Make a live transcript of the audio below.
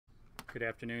Good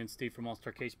afternoon, Steve from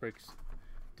All-Star Case Breaks,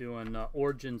 doing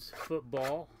Origins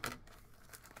football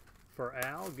for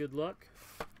Al. Good luck.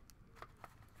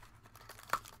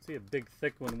 See a big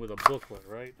thick one with a booklet,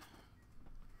 right?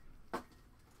 I'm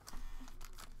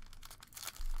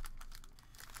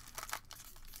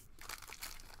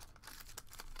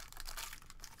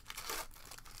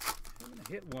going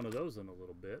to hit one of those in a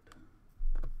little bit.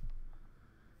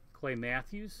 Clay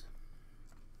Matthews.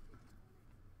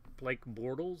 Blake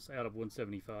Bortles out of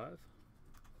 175.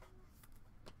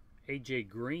 AJ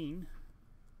Green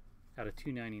out of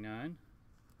 299.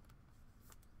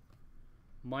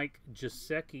 Mike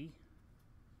Gesicki.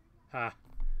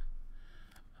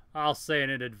 I'll say it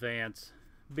in advance.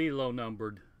 Be low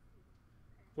numbered.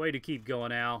 Way to keep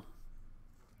going, Al.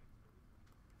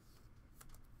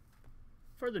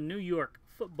 For the New York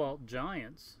Football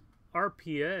Giants,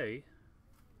 RPA,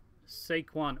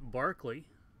 Saquon Barkley.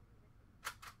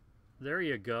 There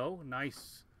you go.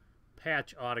 Nice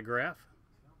patch autograph.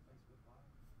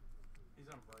 He's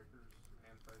on Breakers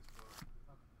and Facebook.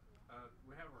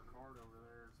 We have our card over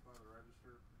there. It's by the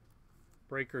register.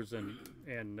 Breakers and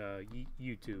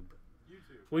YouTube.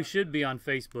 YouTube. We should be on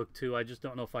Facebook too. I just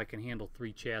don't know if I can handle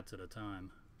 3 chats at a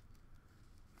time.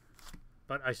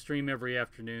 But I stream every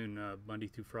afternoon, Monday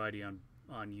through Friday on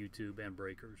YouTube and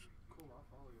Breakers. Cool. I'll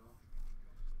follow you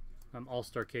all. I'm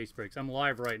All-Star Case Breaks. I'm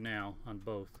live right now on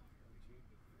both.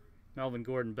 Melvin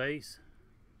Gordon base.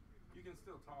 You can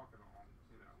still talk at all,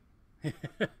 you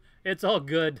know. It's all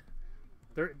good.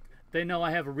 They know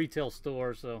I have a retail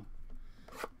store, so.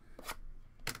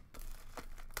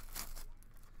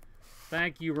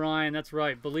 Thank you, Ryan. That's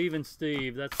right. Believe in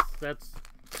Steve. That's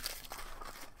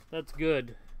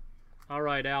good. All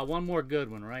right, Al. One more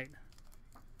good one, right?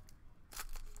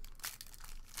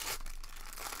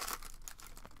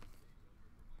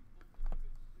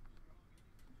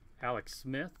 Alex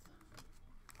Smith.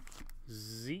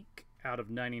 Zeke out of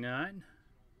 99.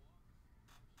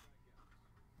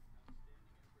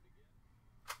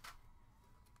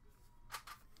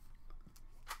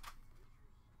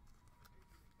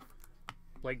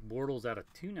 Blake Bortles out of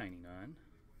 299.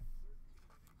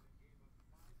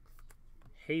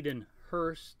 Hayden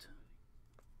Hurst.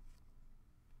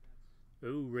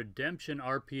 Ooh, redemption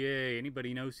RPA.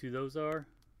 Anybody knows who those are?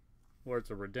 Or it's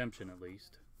a redemption at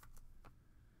least.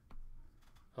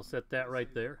 I'll set that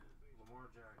right there.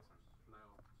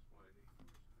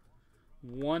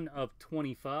 1 of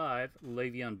 25,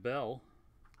 Le-Veon Bell.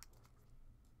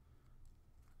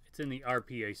 It's in the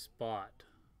RPA spot.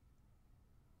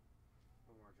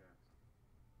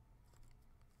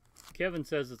 Kevin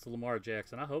says it's Lamar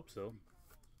Jackson. I hope so.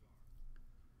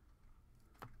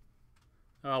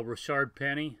 Oh, Rashard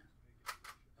Penny.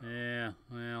 Yeah,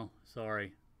 well,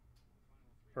 sorry.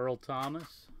 Earl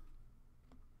Thomas.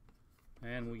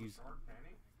 And we use...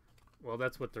 Well,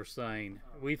 that's what they're saying.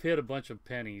 We've hit a bunch of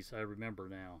pennies, I remember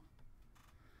now.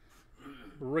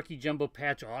 Rookie Jumbo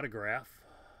Patch autograph.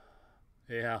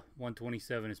 Yeah,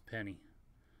 127 is penny.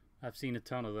 I've seen a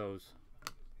ton of those.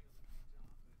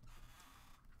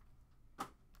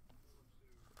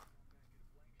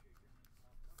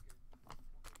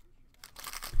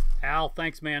 Al,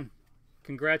 thanks, man.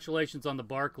 Congratulations on the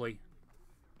Barkley.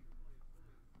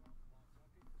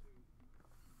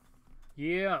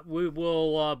 Yeah, we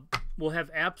will. We'll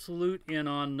have Absolute in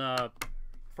on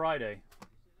Friday.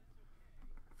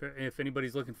 If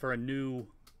anybody's looking for a new